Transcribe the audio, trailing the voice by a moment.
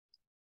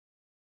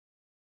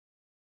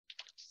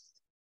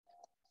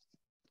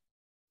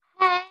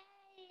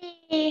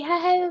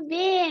have you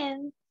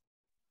been?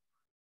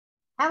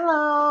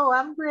 Hello,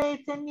 I'm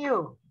great, and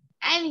you?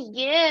 I'm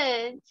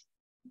good.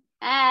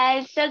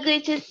 It's so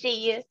good to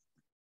see you.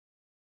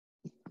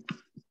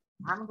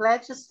 I'm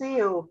glad to see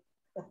you.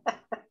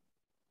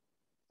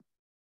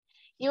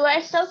 You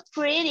are so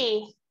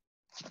pretty,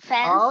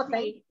 Oh,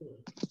 thank fancy, you.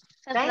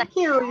 something like Thank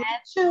you. You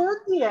too,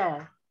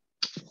 dear.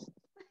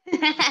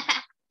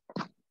 that.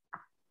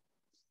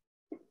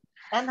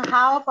 And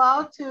how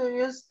about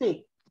you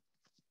speak?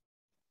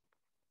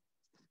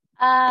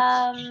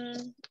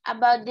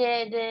 About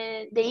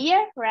the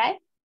year, right?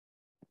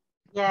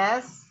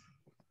 Yes.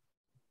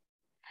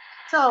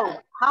 So,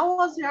 how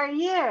was your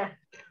year?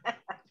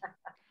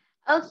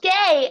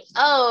 Okay.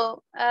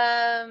 Oh,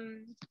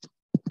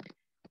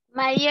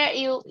 my year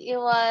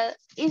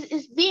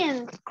it's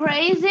been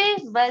crazy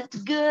but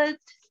good,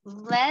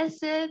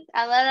 blessed,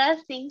 a lot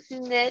of things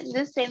in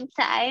the same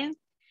time.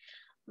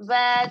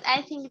 But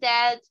I think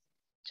that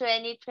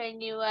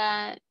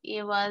 2021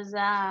 it was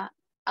a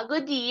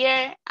good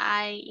year.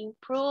 I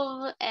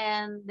improved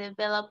and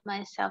developed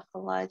myself a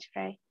lot,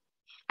 right?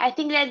 I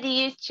think that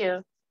you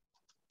too.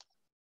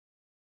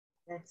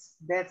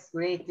 That's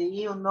great. Do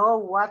you know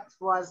what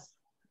was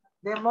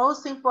the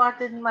most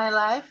important in my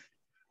life?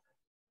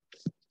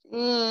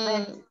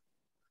 Met, Mm,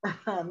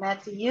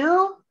 met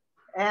you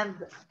and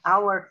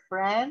our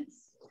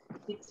friends.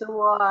 It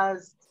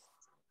was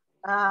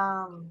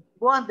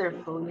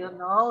wonderful, you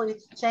know.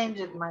 It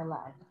changed my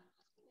life.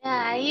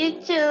 yeah,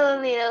 you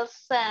too, little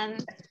son.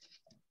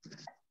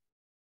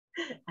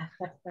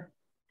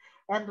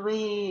 And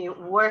we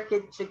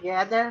worked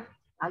together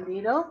a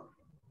little,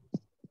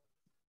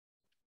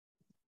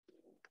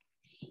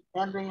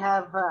 and we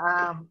have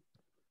a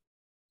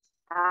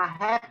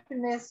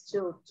happiness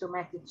to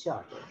meet each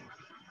other.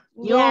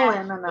 You Yeah,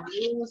 and Ana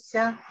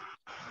Lucia.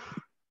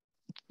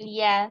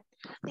 yeah.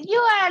 You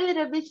are a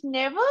little bit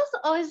nervous,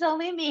 or is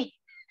only me?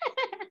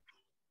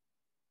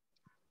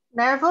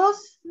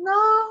 Nervous?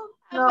 No,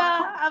 no.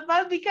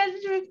 About because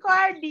it's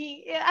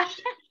recording. Yeah.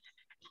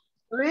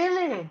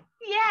 Really?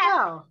 Yeah.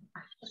 No,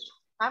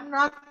 I'm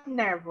not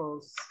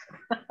nervous.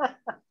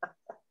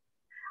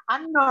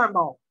 I'm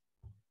normal.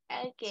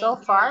 Okay, So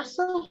far, good.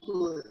 so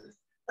good.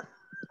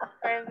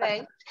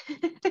 Perfect.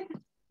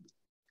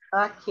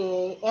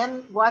 Okay,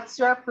 and what's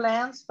your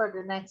plans for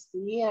the next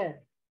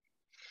year?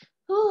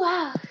 Ooh,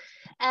 wow.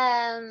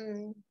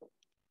 Um,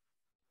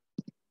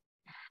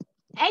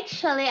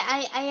 Actually,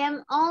 I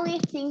am only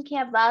thinking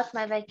about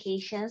my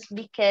vacations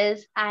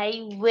because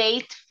I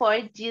wait for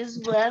this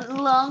one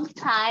long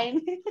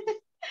time.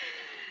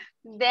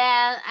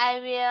 Then I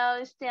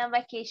will stay on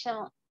vacation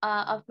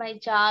of my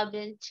job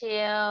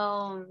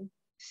until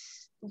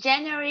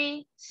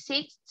January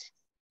 6th,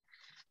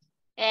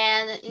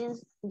 and in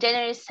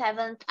January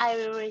 7th I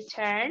will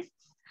return.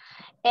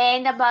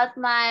 And about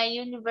my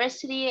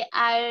university,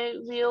 I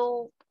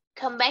will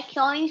come back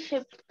only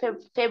in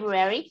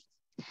February.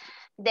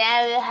 Then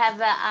I will have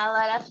a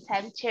lot of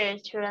time to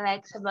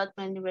relax about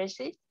my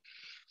university.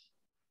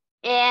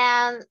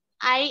 And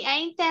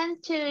I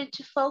intend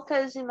to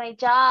focus in my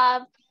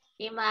job,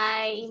 in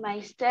my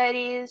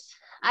studies.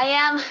 I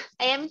am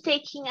I am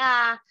taking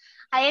a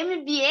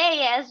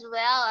MBA as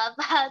well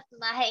about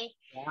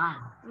Wow.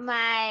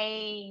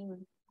 my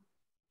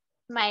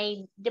my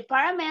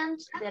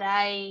department that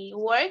I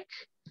work.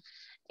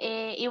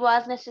 It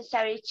was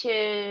necessary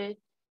to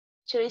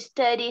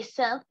study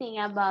something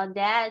about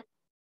that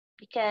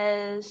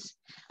because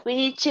we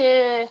need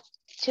to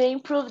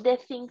improve the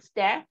things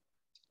there.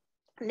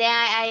 Then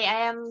I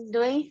am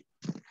doing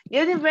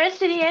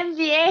university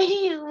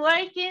MBA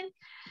working,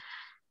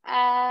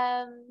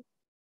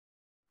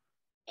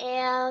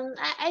 and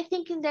I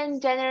think then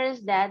general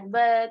is that,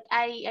 but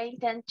I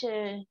intend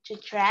to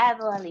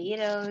travel a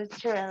little,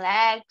 to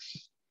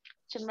relax,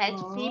 to meet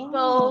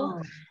people.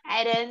 Oh,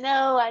 I don't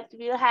know what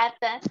will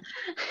happen.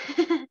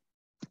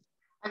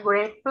 a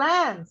great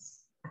plans.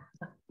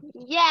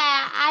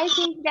 Yeah, I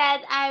think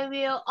that I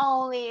will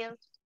only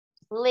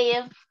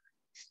live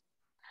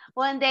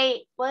one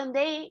day, one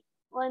day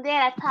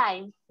at a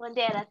time, one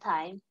day at a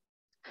time.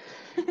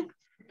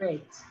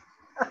 Great.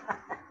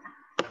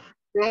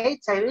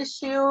 Great. I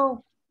wish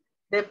you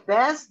the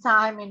best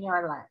time in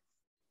your life.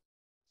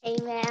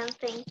 Amen.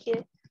 Thank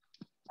you.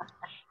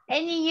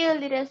 And you,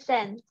 little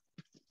son.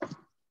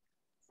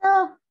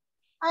 So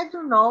I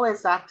don't know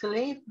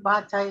exactly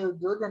what I will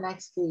do the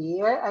next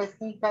year. I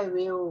think I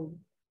will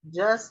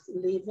just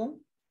living,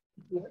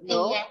 you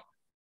know, Yeah.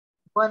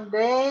 one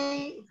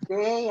day,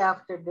 day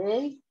after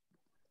day,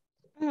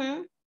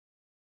 Hmm.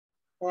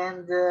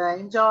 and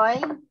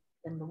enjoying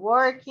and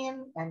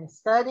working and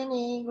studying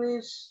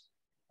English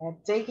and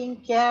taking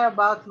care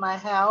about my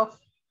health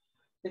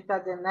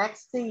because the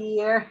next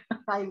year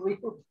I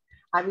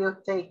will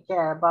take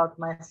care about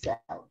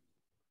myself.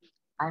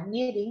 I'm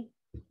eating,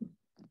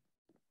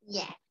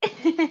 Yeah.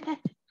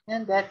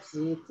 and that's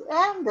it.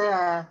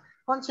 And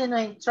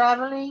continuing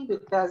traveling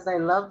because I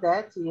love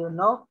that, you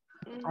know.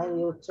 I Hmm.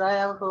 will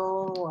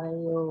travel, I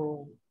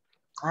will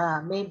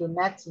maybe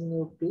met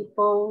new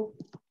people,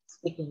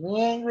 speaking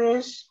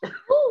English.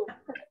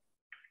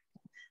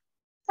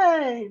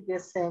 Hey, the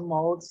same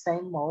old,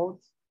 same old.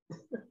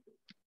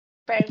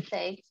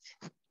 Perfect.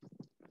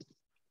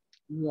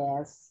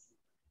 Yes.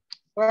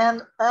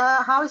 And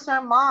how is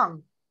your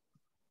mom?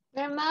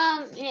 My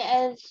mom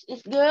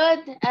is good.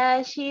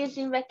 She is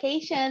in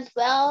vacation as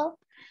well.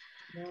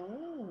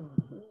 Mm.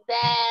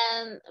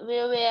 Then we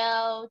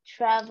will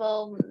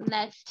travel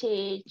next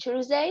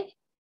Tuesday.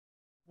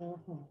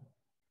 Mhm.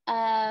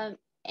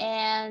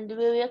 And we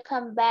will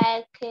come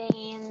back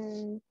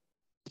in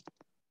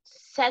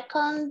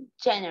 2nd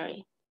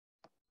January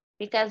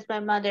because my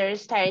mother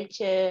started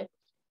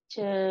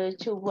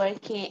to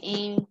work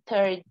in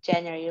 3rd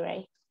January,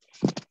 right?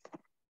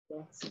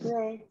 That's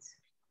great.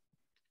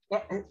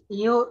 Yeah,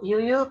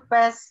 you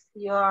pass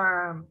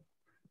your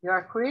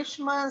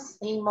Christmas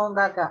in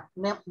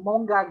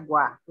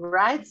Mongaguá,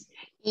 right?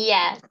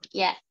 Yeah,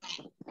 yeah.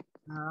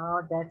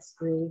 Oh, that's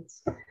great.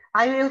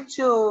 I will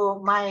to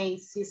my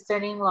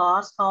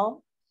sister-in-law's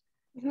home.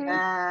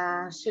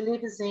 Mm-hmm. She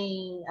lives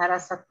in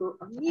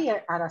Araçatuba,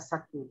 near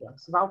Araçatuba,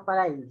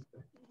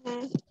 Valparaíso,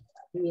 Mm-hmm.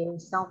 here in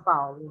São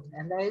Paulo.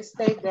 And I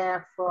stayed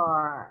there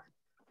for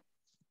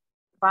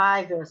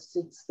 5 or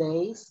 6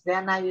 days.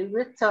 Then I will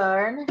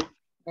return,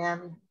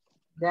 and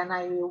then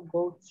I will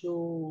go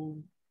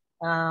to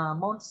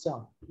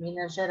Monção,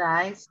 Minas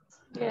Gerais,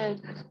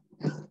 Good.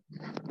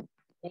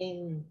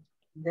 in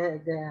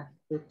the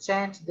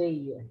change the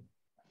year.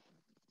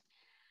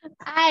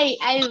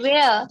 I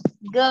will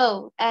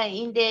go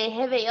in the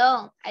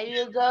Réveillon. I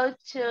will go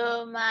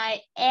to my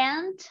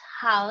aunt's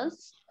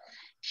house.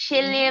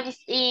 She Mhm.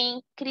 lives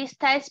in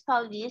Cristais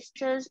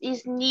Paulistas,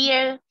 is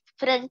near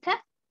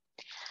Franca.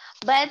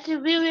 But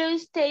we will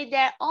stay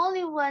there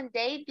only one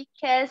day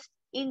because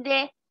in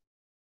the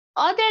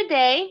other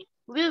day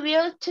we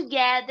will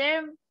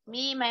together,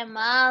 me, my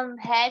mom,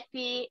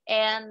 Happy,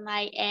 and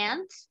my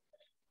aunts,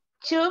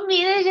 to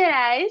Minas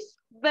Gerais.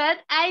 But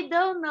I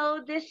don't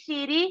know the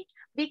city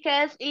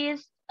because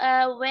it's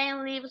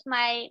when lives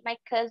my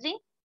cousin.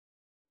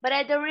 But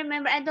I don't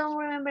remember. I don't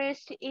remember if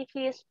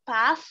it's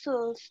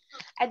Passos.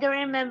 I don't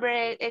remember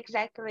it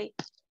exactly.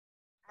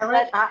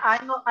 But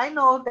I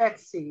know that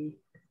city.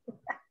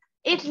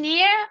 it's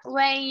near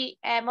when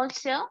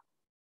Monção.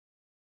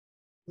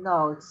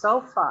 No, it's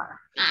so far.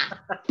 Ah,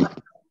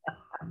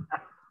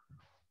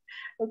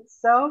 It's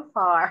so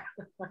far.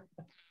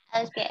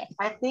 okay.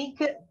 I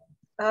think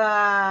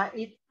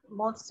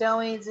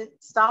Monção is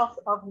south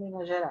of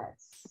Minas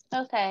Gerais,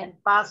 Okay. and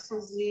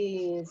Passos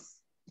is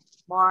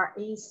more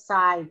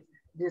inside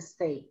the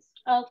state.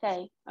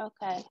 Okay.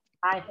 Okay.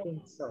 I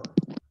think so.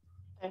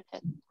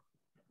 Perfect.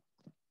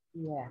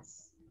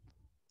 Yes.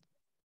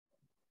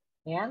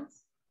 And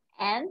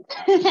And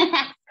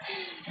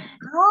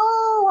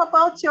oh,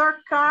 about your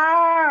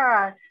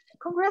car.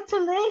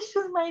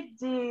 Congratulations, my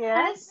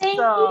dear. thank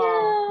So,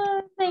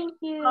 you. Thank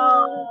you.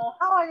 oh,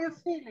 how are you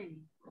feeling?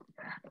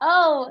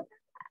 Oh,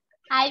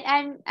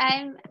 I'm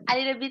a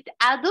little bit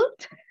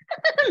adult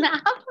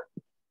now,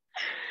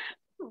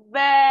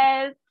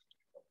 but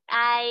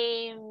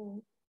I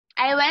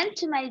I went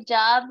to my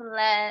job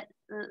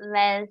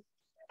last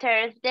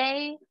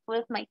Thursday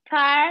with my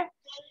car,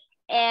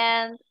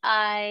 and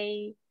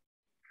I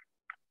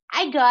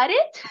got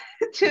it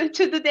to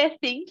do the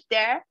things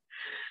there.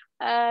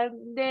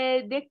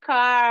 The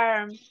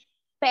car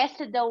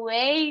passed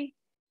away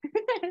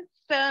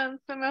some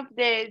of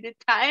the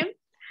time,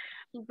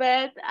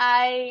 but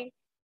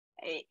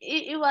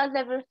it was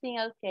everything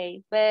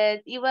okay.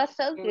 But it was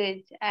so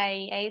good.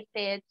 I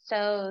stayed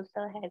so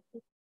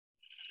happy.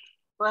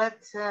 But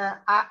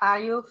are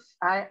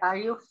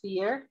you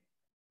fear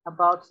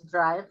about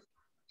drive?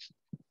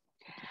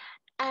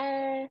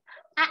 I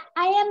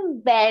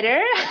am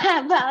better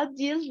about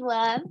this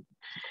one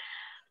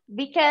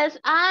because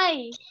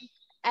I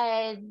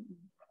I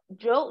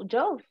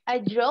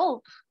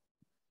drove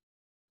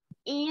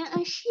in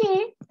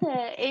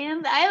Anchieta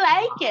and I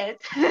like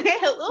it.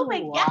 Oh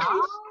my Wow.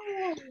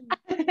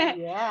 gosh.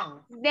 Yeah.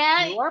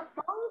 Then You are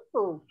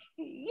powerful.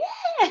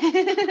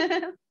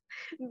 yeah.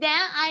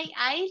 Then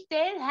I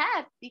stayed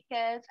happy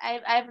because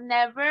I've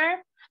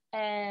never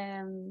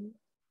um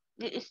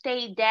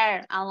stayed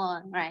there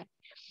alone, right?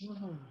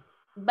 Mhm.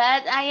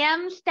 But I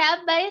am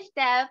step by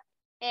step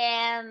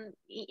and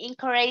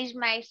encourage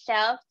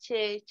myself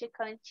to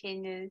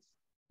continue.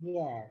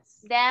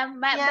 Yes. Then,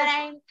 but Yes.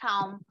 I'm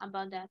calm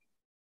about that.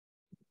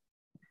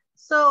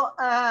 So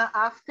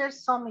after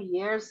some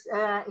years,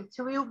 it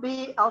will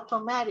be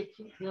automatic,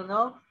 you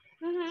know.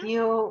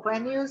 Mm-hmm.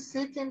 When you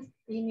sit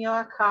in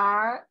your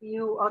car,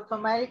 you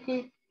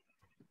automatically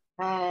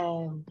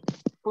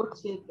put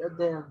it,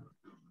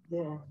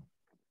 the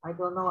I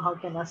don't know how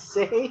can I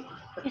say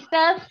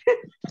Stuff.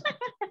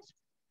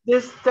 the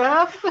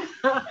stuff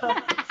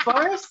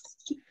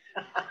first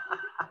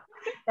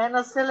and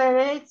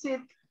accelerate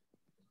it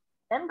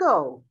and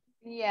go.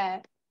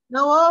 Yeah.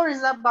 No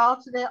worries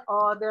about the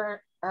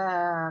other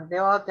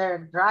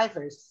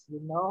drivers,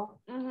 you know,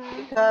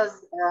 Mm-hmm.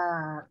 because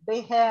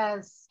they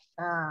has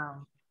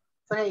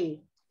freio.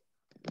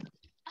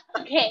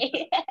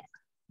 Okay.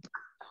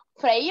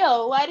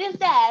 Freio, what is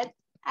that?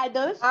 I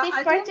don't speak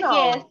I don't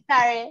Portuguese, know,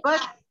 sorry.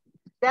 but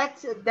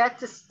that's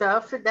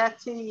stuff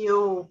that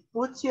you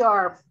put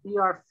your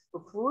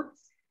foot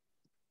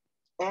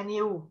and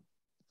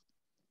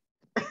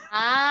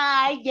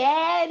I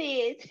get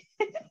it.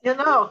 you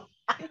know.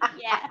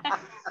 Yeah.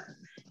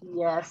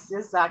 Yes,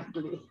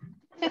 exactly.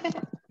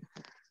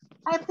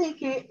 I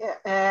think you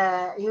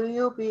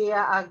will be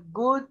a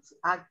good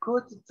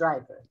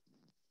driver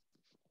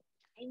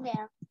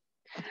Amen.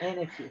 in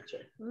the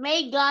future.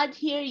 May God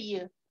hear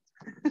you.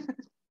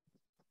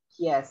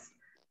 Yes.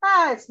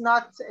 It's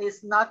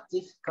not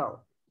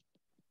difficult.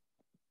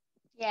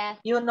 Yeah.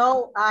 You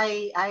know,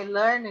 I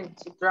learned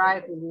to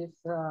drive with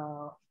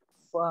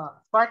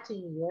for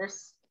 14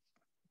 years.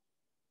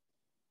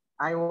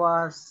 I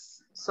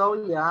was so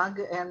young,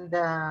 and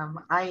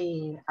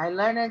I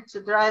learned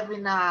to drive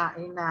in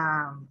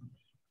a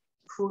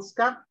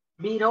Fusca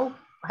Beetle.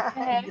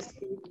 Uh-huh. In this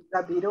case, it's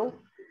a Beetle.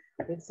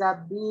 It's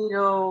a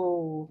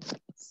Beetle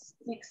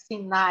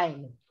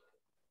 69.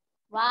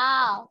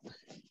 Wow.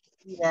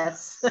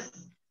 Yes,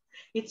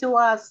 it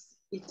was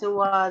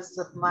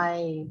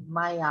my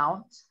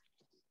aunt,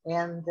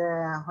 and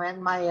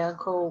when my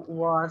uncle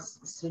was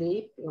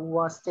asleep,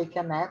 was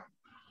taken nap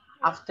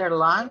after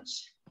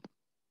lunch.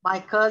 My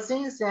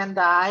cousins and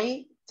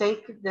I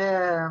take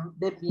the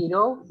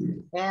Beetle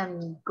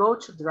and go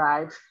to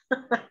drive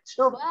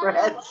to Wow.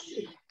 Brazil.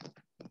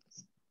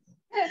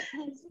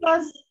 It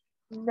was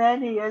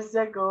many years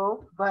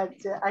ago, but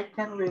I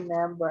can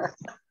remember.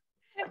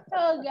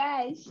 Oh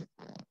gosh.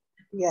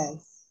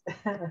 Yes.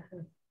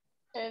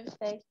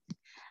 Perfect.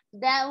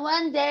 Then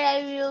one day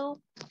I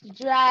will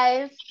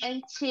drive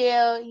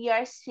until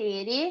your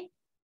city.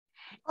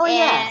 Oh,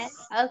 And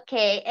yes.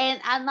 okay,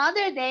 and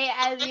another day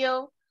I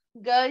will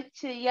go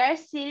to your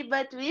city,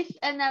 but with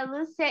an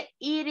Alucia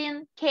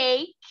eating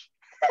cake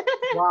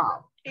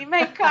Wow. in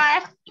my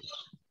car.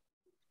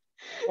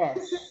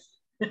 Yes.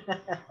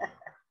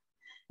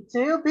 It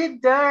will be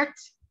dirt.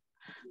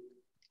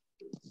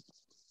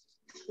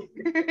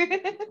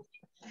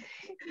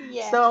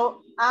 Yeah.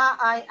 So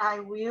I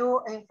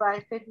will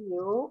invite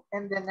you,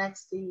 and the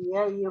next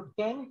year you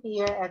came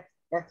here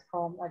at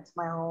home, at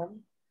my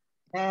home,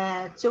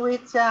 and to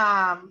eat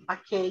a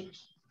cake.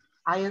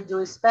 I will do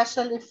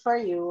especially for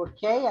you,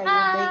 okay? I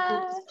will make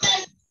it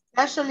Ah,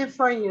 especially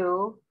for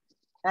you.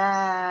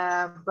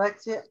 But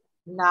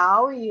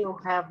now you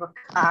have a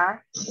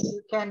car.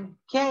 You can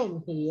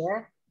came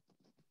here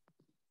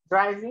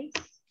driving.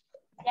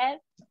 yes,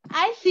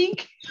 I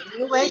think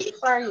We wait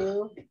for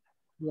you.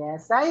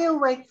 Yes, I will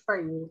wait for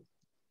you.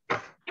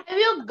 I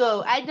will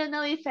go. I don't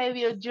know if I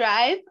will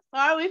drive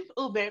or with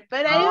Uber,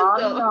 but I will Oh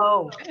go.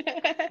 no,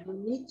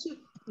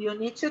 you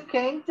need to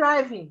came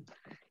driving.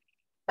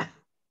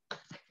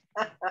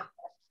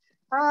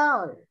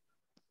 Oh,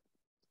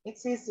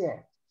 it's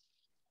easier.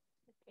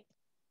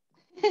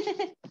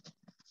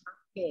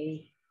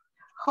 Okay.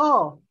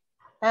 Oh,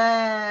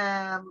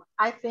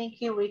 I think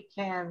we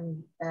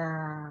can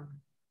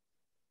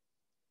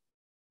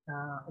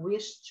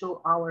wish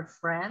to our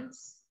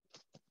friends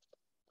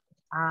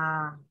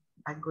uh,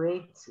 a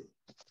great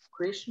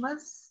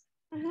Christmas.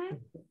 Mhm.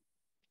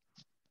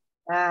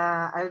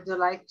 I would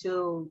like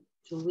to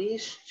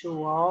wish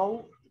to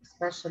all,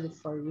 especially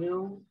for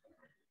you,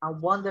 a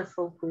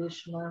wonderful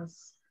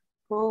Christmas,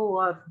 full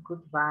of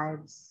good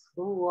vibes,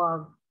 full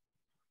of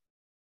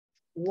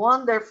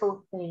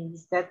wonderful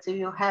things that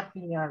you have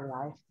in your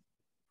life,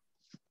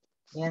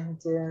 and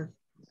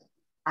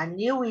a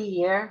new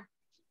year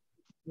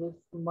with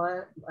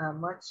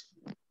much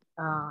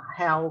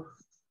health,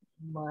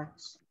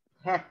 much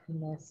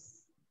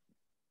happiness,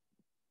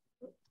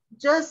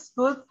 just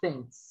good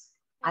things.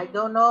 I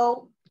don't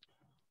know.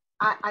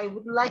 I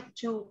would like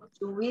to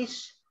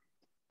wish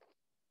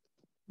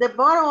the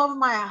bottom of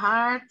my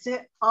heart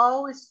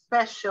all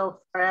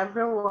special for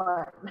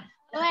everyone.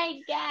 Oh my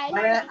gosh.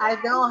 But I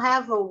don't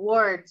have a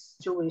words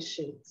to wish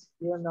it,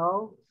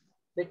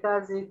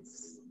 because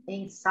it's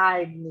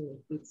inside me.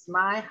 It's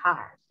my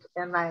heart.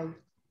 And I'm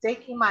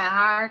taking my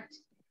heart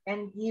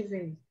and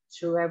giving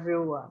to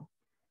everyone,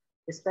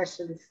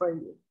 especially for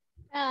you.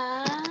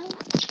 Ah,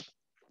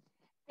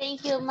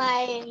 thank you,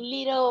 my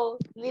little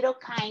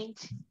kind.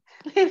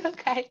 Little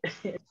kind.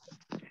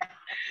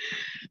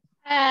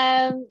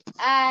 Um,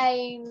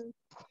 I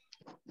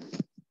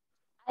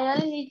I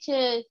only need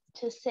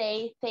to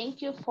say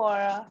thank you for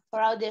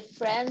all the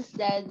friends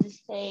that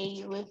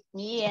stay with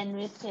me and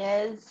with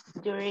us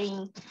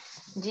during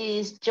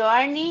this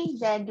journey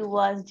that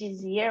was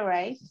this year,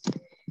 right?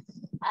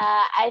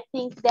 I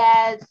think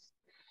that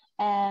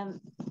um,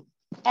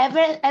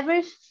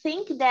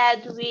 everything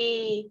that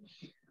we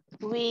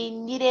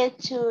needed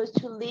to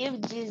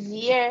live this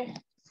year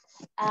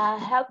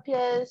helped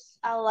us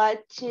a lot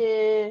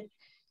to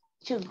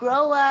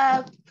grow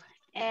up,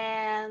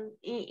 and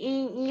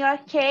in your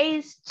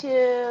case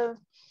to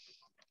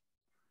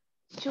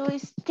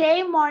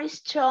stay more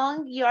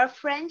strong your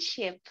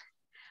friendship.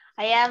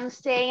 I am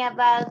saying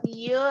about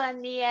you and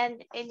me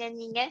and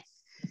Aninha,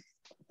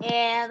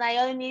 and I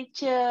only need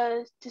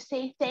to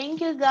say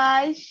thank you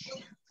guys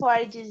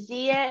for this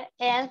year.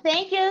 And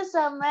thank you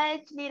so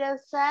much, little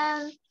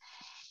son.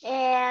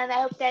 And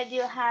I hope that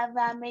you have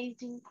an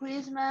amazing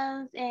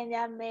Christmas and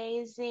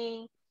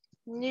amazing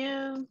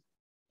New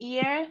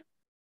Year.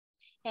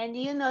 And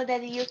you know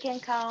that you can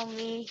call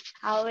me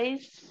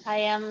always. I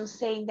am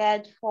saying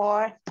that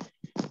for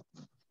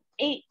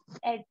in,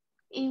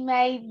 in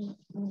my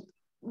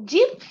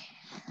deep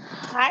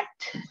heart.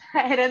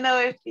 I don't know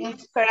if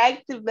it's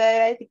correct, but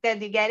I think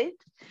that you get it.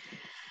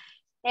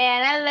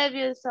 And I love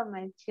you so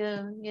much.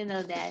 You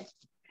know that,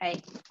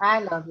 right? I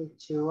love you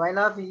too. I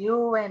love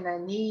you and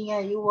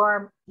Aninha. You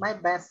are my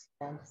best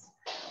friends.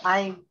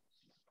 I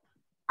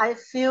I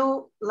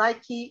feel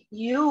like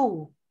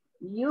you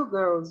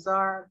girls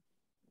are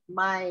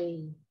my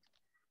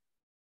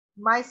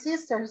my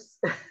sisters,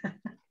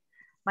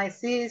 my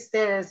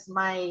sisters,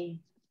 my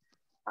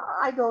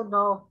I don't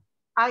know.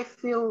 I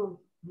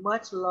feel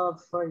much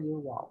love for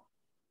you all.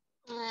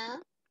 Yeah,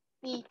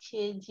 me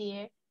too,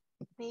 dear.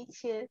 Me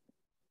too.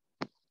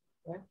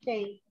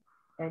 Okay,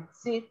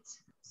 that's it.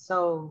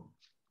 So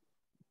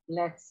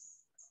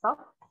let's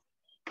stop.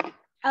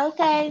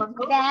 Okay,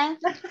 then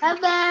bye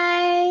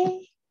bye.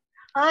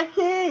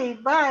 Okay,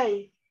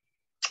 bye.